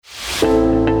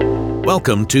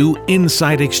Welcome to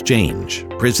Insight Exchange,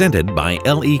 presented by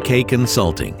LEK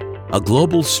Consulting, a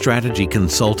global strategy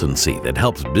consultancy that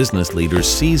helps business leaders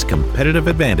seize competitive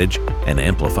advantage and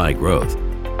amplify growth.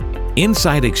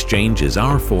 Insight Exchange is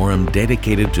our forum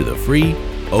dedicated to the free,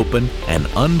 open, and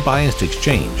unbiased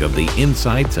exchange of the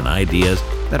insights and ideas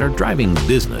that are driving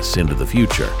business into the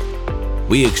future.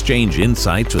 We exchange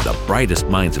insights with the brightest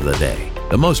minds of the day,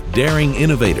 the most daring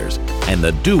innovators, and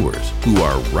the doers who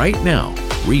are right now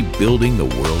rebuilding the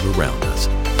world around us.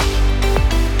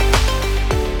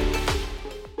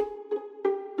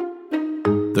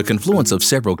 The confluence of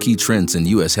several key trends in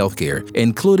U.S. healthcare,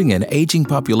 including an aging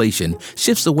population,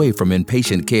 shifts away from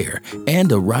inpatient care,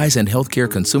 and a rise in healthcare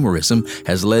consumerism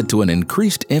has led to an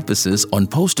increased emphasis on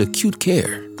post-acute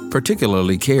care,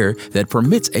 particularly care that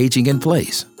permits aging in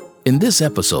place. In this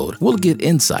episode, we'll get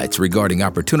insights regarding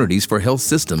opportunities for health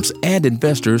systems and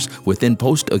investors within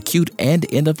post-acute and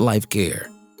end-of-life care.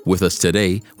 With us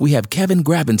today, we have Kevin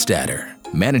Grabenstatter,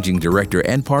 Managing Director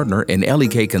and Partner in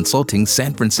LEK Consulting's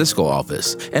San Francisco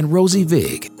office, and Rosie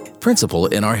Vig, Principal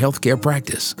in our healthcare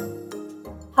practice.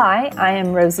 Hi, I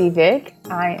am Rosie Vig.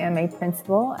 I am a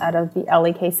principal out of the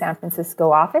LEK San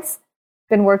Francisco office.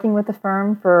 Been working with the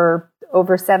firm for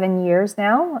over 7 years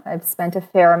now. I've spent a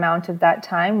fair amount of that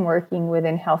time working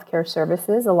within healthcare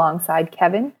services alongside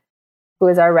Kevin, who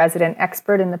is our resident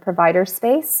expert in the provider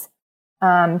space.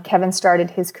 Kevin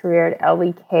started his career at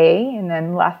LEK and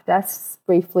then left us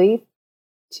briefly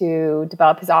to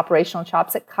develop his operational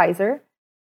chops at Kaiser.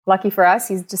 Lucky for us,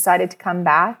 he's decided to come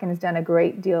back and has done a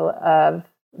great deal of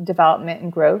development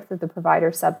and growth of the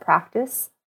provider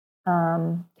sub-practice.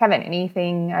 Kevin,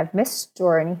 anything I've missed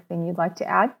or anything you'd like to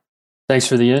add? Thanks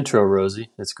for the intro,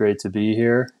 Rosie. It's great to be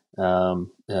here.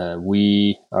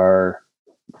 We are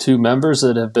two members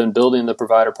that have been building the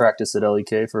provider practice at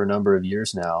LEK for a number of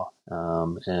years now,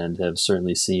 and have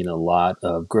certainly seen a lot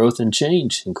of growth and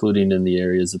change, including in the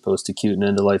areas of post-acute and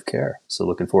end-of-life care. So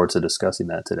looking forward to discussing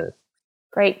that today.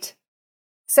 Great.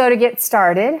 So to get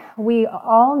started, we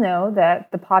all know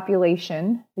that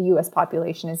the U.S.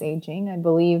 population is aging. I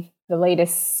believe the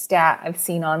latest stat I've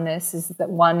seen on this is that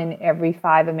 1 in every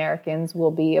 5 Americans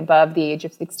will be above the age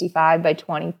of 65 by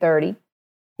 2030.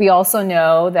 We also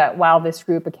know that while this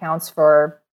group accounts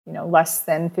for less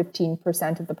than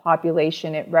 15% of the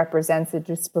population, it represents a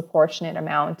disproportionate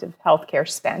amount of healthcare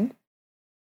spend.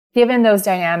 Given those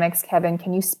dynamics, Kevin,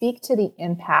 can you speak to the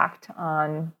impact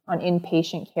on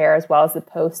inpatient care as well as the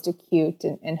post-acute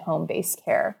and home-based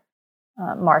care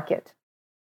market?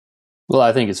 Well,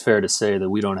 I think it's fair to say that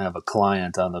we don't have a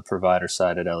client on the provider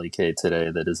side at LEK today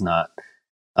that is not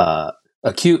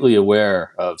acutely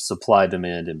aware of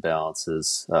supply-demand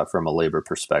imbalances from a labor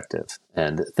perspective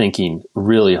and thinking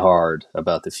really hard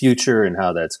about the future and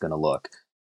how that's going to look.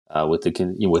 With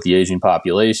the aging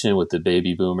population, with the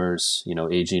baby boomers,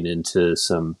 aging into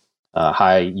some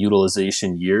high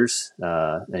utilization years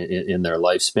in their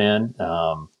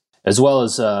lifespan, as well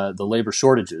as the labor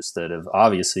shortages that have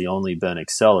obviously only been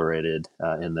accelerated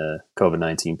in the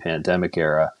COVID-19 pandemic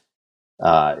era.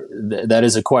 That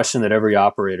is a question that every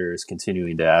operator is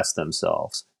continuing to ask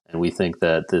themselves. And we think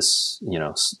that this,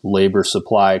 labor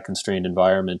supply constrained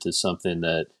environment is something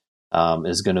that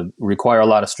is going to require a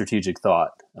lot of strategic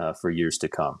thought for years to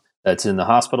come. That's in the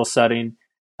hospital setting,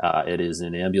 it is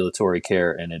in ambulatory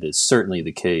care, and it is certainly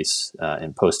the case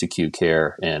in post-acute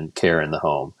care and care in the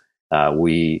home.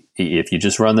 If you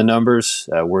just run the numbers,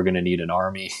 we're going to need an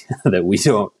army that we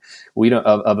don't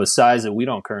of a size that we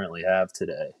don't currently have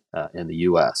today in the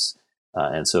U.S.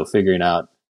 And so figuring out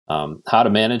how to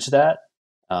manage that,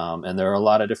 and there are a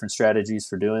lot of different strategies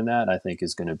for doing that, I think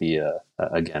is going to be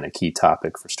again a key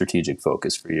topic for strategic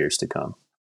focus for years to come.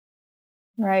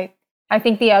 Right. I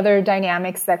think the other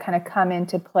dynamics that kind of come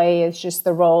into play is just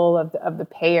the role of the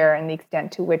payer and the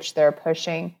extent to which they're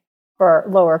pushing for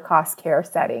lower cost care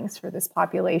settings for this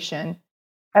population,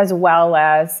 as well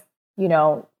as,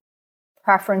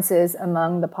 preferences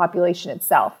among the population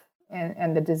itself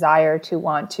and the desire to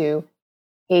want to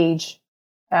age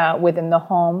within the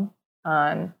home.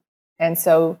 And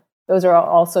so those are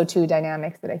also two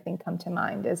dynamics that I think come to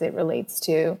mind as it relates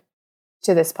to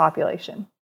this population.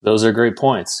 Those are great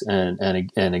points. And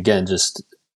again, just,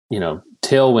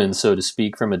 tailwind, so to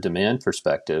speak, from a demand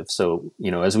perspective. So,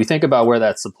 as we think about where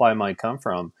that supply might come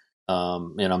from,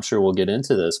 and I'm sure we'll get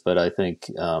into this, but I think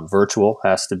virtual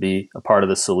has to be a part of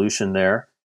the solution there.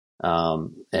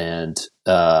 And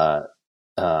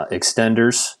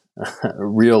extenders,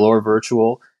 real or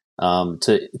virtual,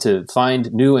 to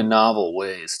find new and novel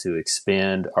ways to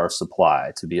expand our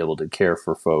supply, to be able to care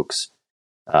for folks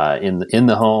in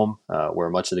the home, where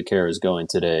much of the care is going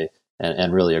today,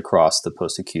 and really across the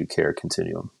post-acute care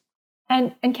continuum.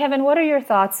 And Kevin, what are your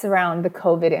thoughts around the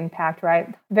COVID impact,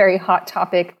 right? Very hot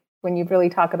topic when you really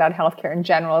talk about healthcare in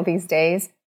general these days.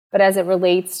 But as it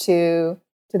relates to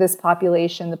this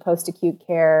population, the post-acute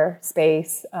care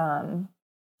space, and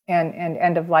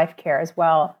end-of-life care as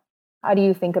well, how do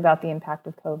you think about the impact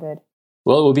of COVID?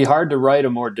 Well, it would be hard to write a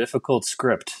more difficult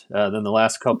script than the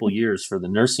last couple of years for the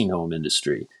nursing home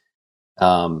industry.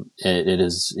 It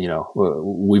is,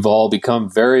 we've all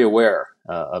become very aware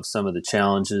of some of the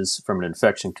challenges from an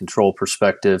infection control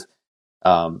perspective.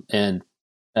 In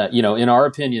our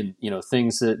opinion,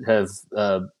 things that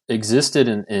have existed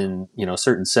in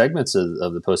certain segments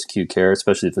of the post-acute care,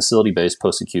 especially the facility-based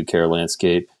post-acute care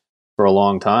landscape, for a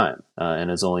long time, and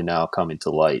is only now coming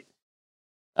to light.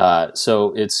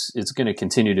 So it's going to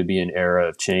continue to be an era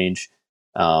of change.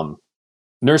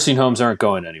 Nursing homes aren't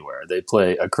going anywhere. They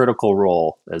play a critical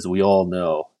role, as we all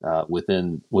know,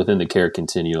 within the care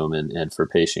continuum and for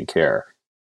patient care.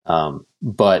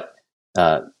 But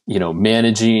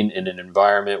managing in an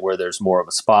environment where there's more of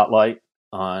a spotlight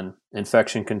on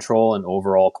infection control and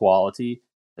overall quality,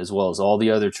 as well as all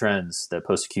the other trends that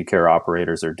post-acute care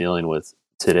operators are dealing with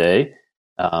today,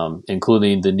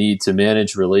 including the need to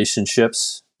manage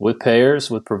relationships with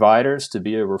payers, with providers, to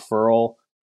be a referral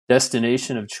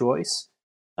destination of choice,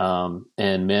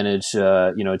 and manage,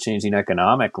 a changing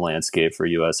economic landscape for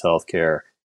U.S. healthcare.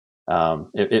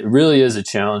 It really is a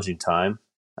challenging time.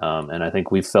 And I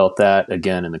think we've felt that,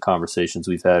 again, in the conversations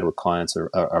we've had with clients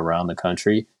around the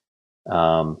country.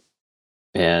 It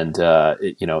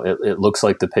looks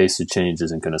like the pace of change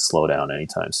isn't going to slow down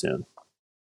anytime soon.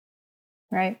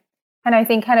 Right. And I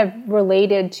think kind of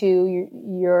related to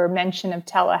your mention of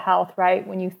telehealth, right?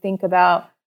 When you think about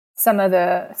some of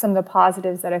the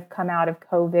positives that have come out of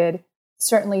COVID,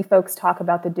 certainly folks talk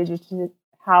about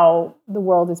how the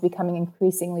world is becoming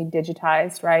increasingly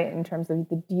digitized, right? In terms of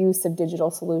the use of digital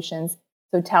solutions.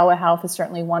 So telehealth is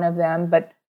certainly one of them,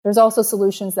 but there's also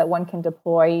solutions that one can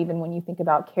deploy even when you think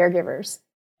about caregivers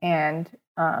and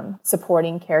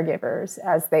supporting caregivers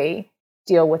as they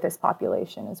deal with this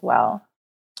population as well.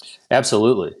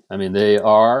 Absolutely. I mean, they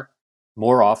are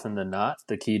more often than not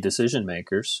the key decision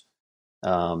makers,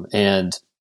 finding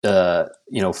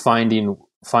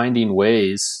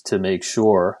ways to make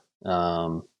sure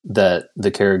that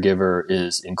the caregiver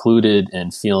is included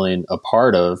and feeling a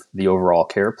part of the overall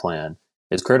care plan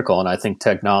is critical. And I think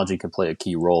technology can play a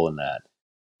key role in that.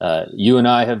 You and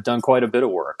I have done quite a bit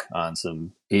of work on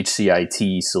some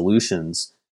HCIT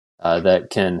solutions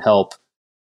that can help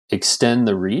extend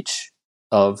the reach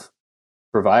of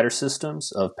provider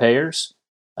systems, of payers,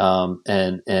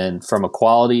 and from a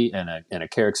quality and a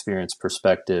care experience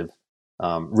perspective,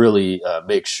 really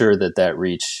make sure that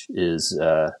reach is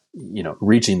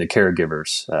reaching the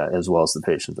caregivers as well as the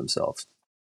patient themselves.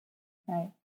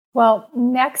 Right. Well,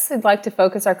 next I'd like to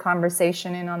focus our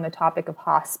conversation in on the topic of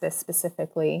hospice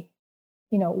specifically.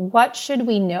 What should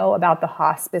we know about the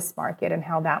hospice market and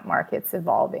how that market's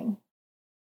evolving?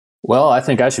 Well, I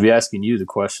think I should be asking you the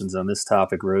questions on this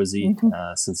topic, Rosie,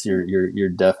 since you're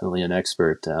definitely an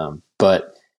expert.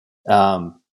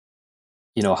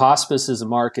 Hospice is a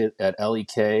market at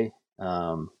LEK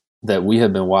that we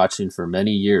have been watching for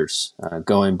many years,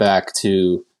 going back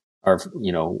to our,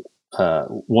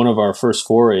 one of our first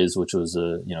forays, which was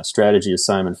a strategy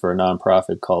assignment for a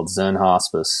nonprofit called Zen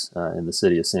Hospice in the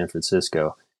city of San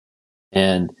Francisco,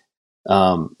 and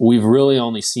we've really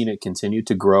only seen it continue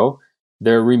to grow.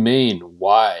 There remain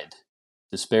wide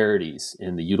disparities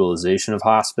in the utilization of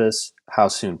hospice, how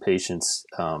soon patients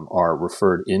are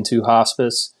referred into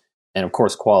hospice, and of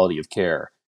course, quality of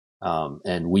care.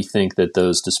 And we think that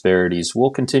those disparities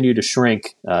will continue to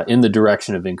shrink in the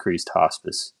direction of increased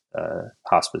hospice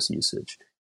usage.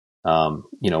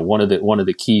 One of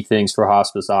the key things for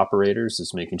hospice operators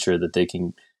is making sure that they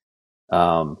can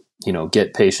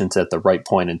get patients at the right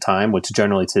point in time, which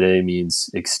generally today means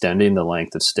extending the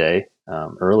length of stay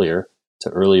earlier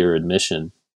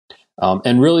admission,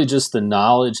 and really just the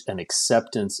knowledge and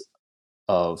acceptance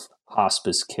of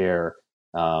hospice care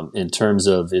in terms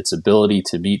of its ability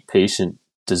to meet patient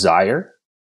desire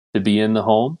to be in the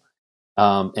home,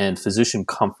 and physician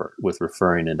comfort with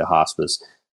referring into hospice.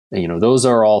 And, those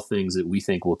are all things that we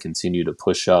think will continue to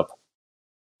push up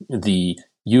the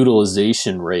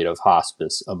utilization rate of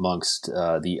hospice amongst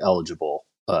the eligible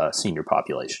senior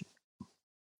population.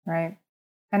 Right.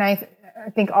 And I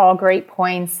think all great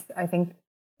points. I think,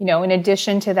 in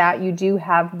addition to that, you do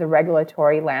have the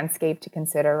regulatory landscape to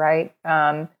consider, right?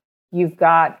 You've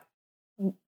got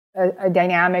a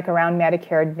dynamic around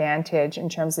Medicare Advantage in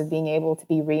terms of being able to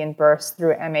be reimbursed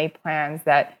through MA plans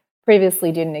that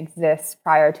previously didn't exist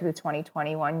prior to the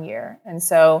 2021 year. And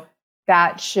so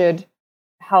that should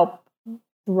help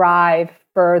drive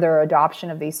further adoption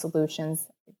of these solutions.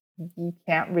 You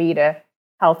can't read a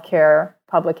healthcare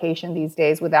publication these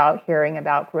days without hearing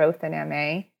about growth in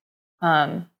MA.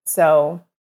 So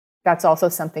that's also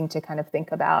something to kind of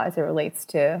think about as it relates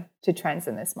to trends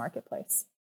in this marketplace.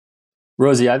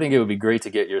 Rosie, I think it would be great to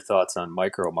get your thoughts on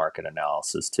micro market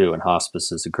analysis too, and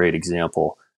hospice is a great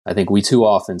example. I think we too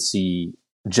often see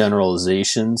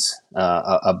generalizations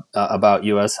about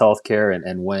U.S. healthcare,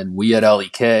 and when we at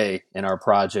LEK in our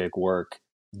project work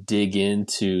dig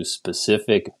into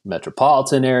specific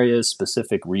metropolitan areas,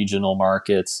 specific regional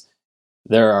markets,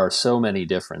 there are so many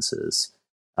differences.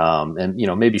 And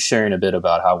maybe sharing a bit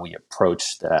about how we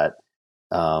approach that,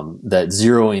 that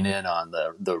zeroing in on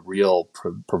the real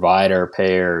provider,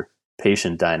 payer,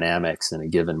 patient dynamics in a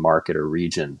given market or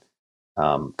region,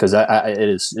 because it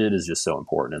is just so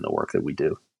important in the work that we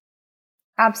do.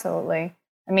 Absolutely.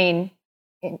 I mean,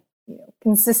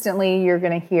 consistently you're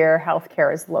going to hear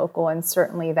healthcare is local, and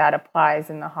certainly that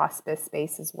applies in the hospice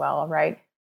space as well, right?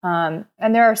 And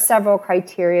there are several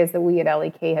criteria that we at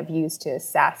LEK have used to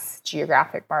assess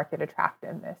geographic market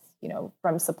attractiveness,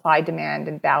 from supply-demand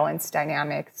and balance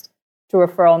dynamics to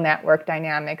referral network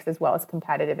dynamics, as well as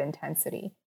competitive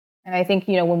intensity. And I think,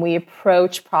 when we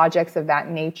approach projects of that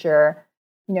nature,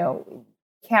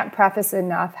 can't preface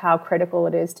enough how critical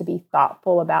it is to be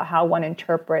thoughtful about how one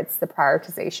interprets the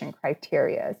prioritization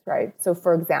criteria, right? So,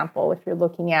 for example, if you're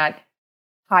looking at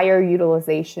higher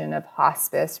utilization of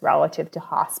hospice relative to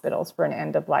hospitals for an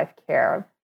end-of-life care,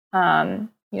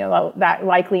 that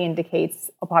likely indicates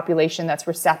a population that's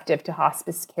receptive to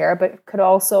hospice care, but could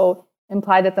also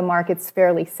imply that the market's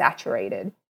fairly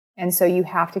saturated. And so you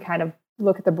have to kind of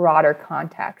look at the broader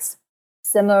context.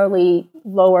 Similarly,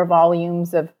 lower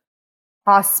volumes of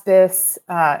hospice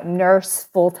nurse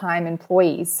full-time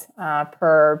employees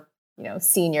per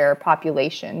senior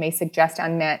population may suggest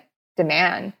unmet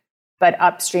demand, but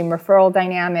upstream referral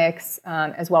dynamics,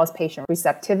 as well as patient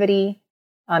receptivity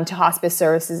to hospice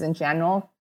services in general,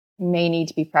 may need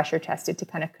to be pressure tested to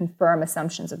kind of confirm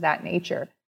assumptions of that nature.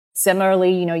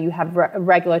 Similarly, you have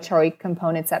regulatory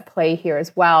components at play here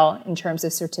as well in terms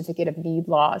of certificate of need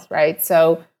laws, right?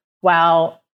 So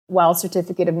while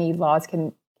certificate of need laws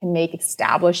can make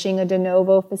establishing a de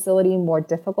novo facility more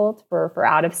difficult for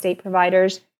out-of-state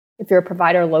providers, if you're a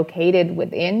provider located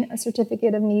within a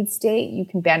certificate of need state, you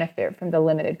can benefit from the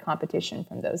limited competition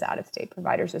from those out-of-state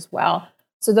providers as well.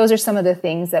 So those are some of the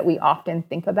things that we often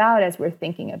think about as we're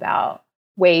thinking about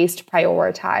ways to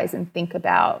prioritize and think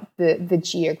about the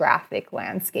geographic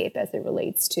landscape as it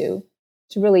relates to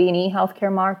really any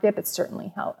healthcare market, but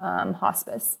certainly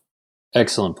hospice.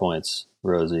 Excellent points,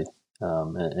 Rosie.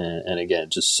 And again,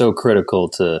 just so critical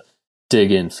to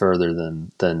dig in further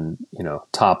than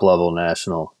top level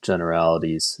national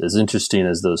generalities, as interesting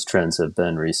as those trends have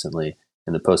been recently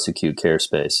in the post-acute care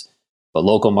space. But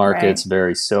local markets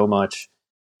vary so much,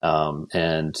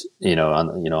 and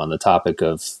on the topic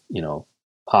of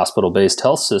hospital-based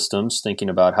health systems, thinking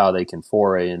about how they can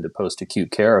foray into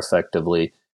post-acute care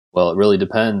effectively. Well, it really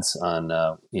depends on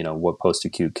what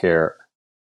post-acute care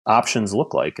options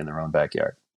look like in their own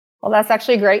backyard. Well, that's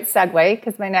actually a great segue,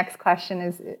 because my next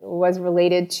question was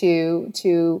related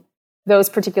to those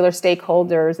particular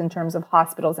stakeholders in terms of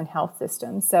hospitals and health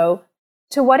systems. So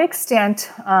to what extent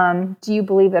do you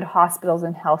believe that hospitals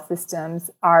and health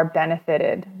systems are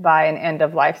benefited by an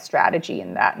end-of-life strategy,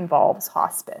 and that involves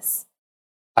hospice?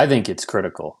 I think it's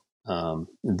critical. It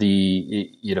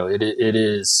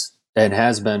is and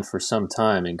has been for some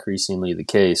time increasingly the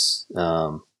case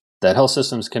that health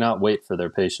systems cannot wait for their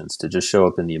patients to just show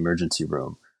up in the emergency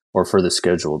room or for the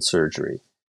scheduled surgery.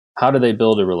 How do they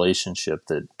build a relationship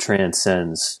that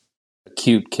transcends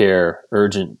acute care,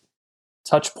 urgent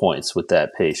touch points with that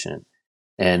patient,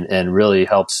 and really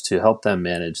help them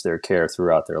manage their care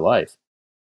throughout their life?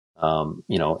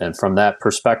 And from that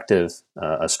perspective,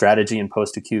 a strategy in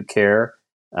post-acute care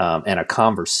and a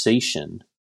conversation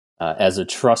as a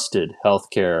trusted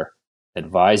healthcare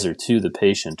advisor to the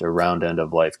patient around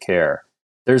end-of-life care.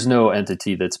 There's no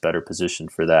entity that's better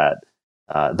positioned for that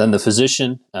than the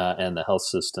physician and the health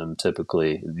system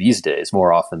typically these days,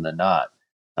 more often than not,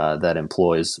 that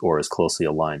employs or is closely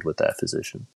aligned with that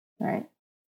physician. Right.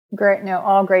 Great. No,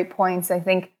 all great points. I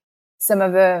think some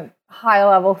of the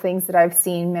high-level things that I've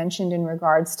seen mentioned in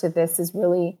regards to this is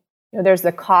really, there's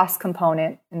the cost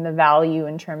component and the value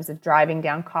in terms of driving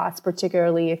down costs,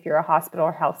 particularly if you're a hospital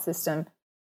or health system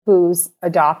who's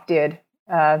adopted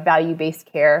value-based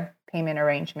care payment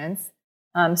arrangements.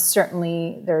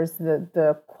 Certainly, there's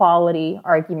the quality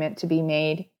argument to be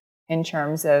made in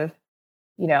terms of,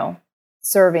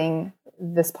 serving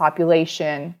this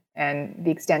population and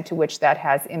the extent to which that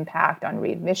has impact on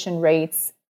readmission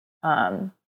rates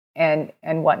and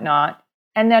whatnot.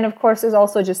 And then, of course, there's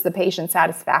also just the patient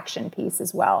satisfaction piece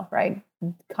as well, right?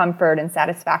 Comfort and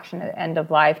satisfaction at the end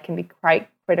of life can be quite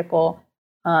critical.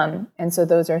 And so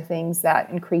those are things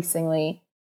that increasingly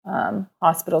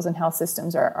hospitals and health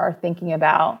systems are thinking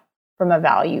about from a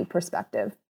value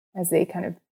perspective as they kind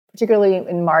of, particularly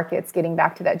in markets, getting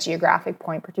back to that geographic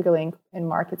point, particularly in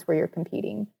markets where you're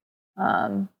competing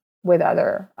with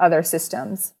other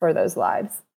systems for those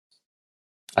lives.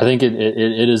 I think it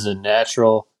is a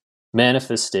natural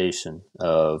manifestation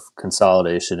of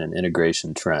consolidation and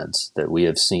integration trends that we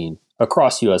have seen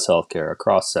across U.S. healthcare,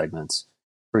 across segments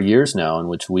for years now, in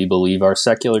which we believe are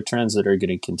secular trends that are going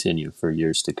to continue for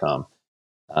years to come.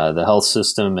 The health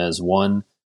system as one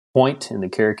point in the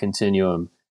care continuum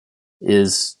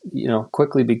is,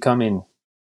 quickly becoming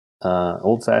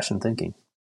old-fashioned thinking.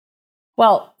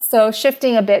 Well, so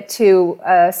shifting a bit to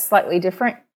a slightly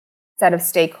different set of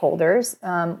stakeholders,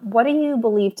 what do you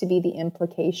believe to be the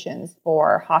implications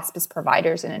for hospice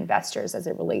providers and investors as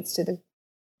it relates to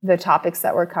the topics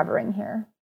that we're covering here?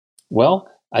 Well,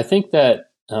 I think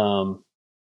that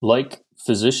like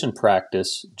physician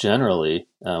practice generally,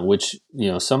 which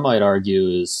some might argue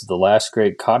is the last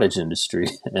great cottage industry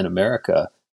in America,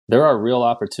 there are real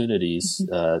opportunities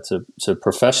to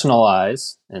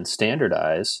professionalize and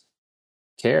standardize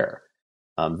care.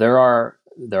 There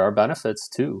are benefits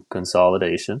to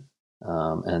consolidation,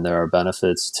 and there are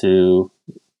benefits to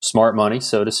smart money,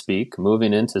 so to speak,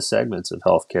 moving into segments of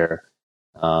healthcare,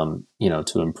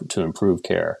 to improve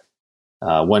care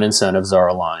when incentives are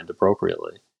aligned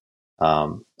appropriately.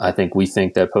 I think we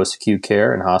think that post-acute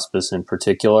care and hospice in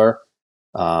particular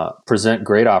present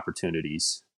great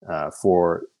opportunities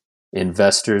for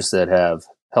investors that have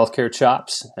healthcare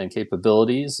chops and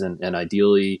capabilities, and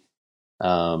ideally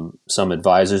some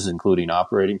advisors, including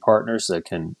operating partners, that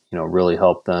can really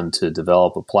help them to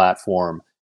develop a platform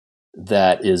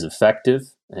that is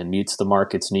effective and meets the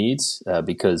market's needs,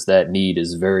 because that need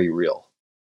is very real.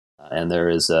 And there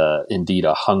is indeed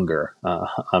a hunger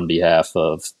on behalf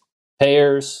of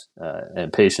payers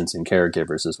and patients and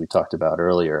caregivers, as we talked about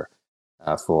earlier,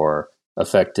 for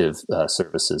effective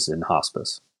services in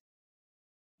hospice.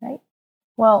 Right.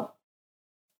 Well,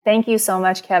 thank you so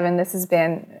much, Kevin. This has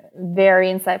been a very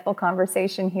insightful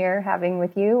conversation here having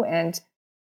with you, and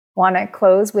want to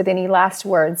close with any last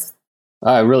words.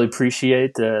 I really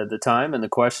appreciate the time and the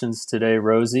questions today,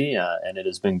 Rosie, and it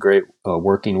has been great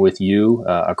working with you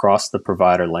across the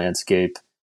provider landscape.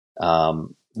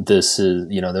 This is,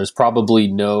 there's probably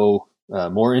no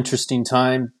more interesting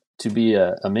time to be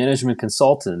a management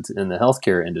consultant in the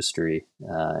healthcare industry,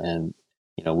 and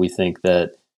we think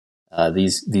that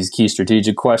these key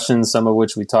strategic questions, some of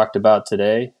which we talked about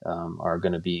today, are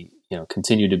going to be,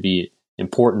 continue to be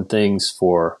important things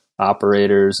for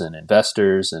operators and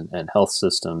investors and health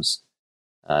systems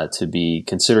to be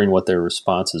considering what their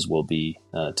responses will be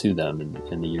to them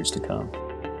in the years to come.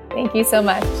 Thank you so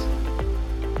much.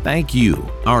 Thank you,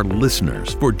 our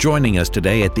listeners, for joining us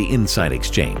today at the Insight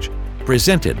Exchange,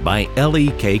 presented by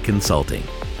LEK Consulting.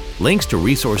 Links to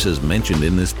resources mentioned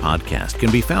in this podcast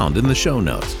can be found in the show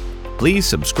notes. Please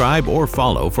subscribe or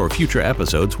follow for future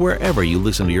episodes wherever you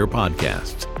listen to your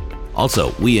podcasts.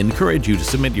 Also, we encourage you to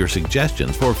submit your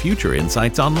suggestions for future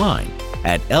insights online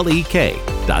at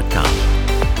lek.com.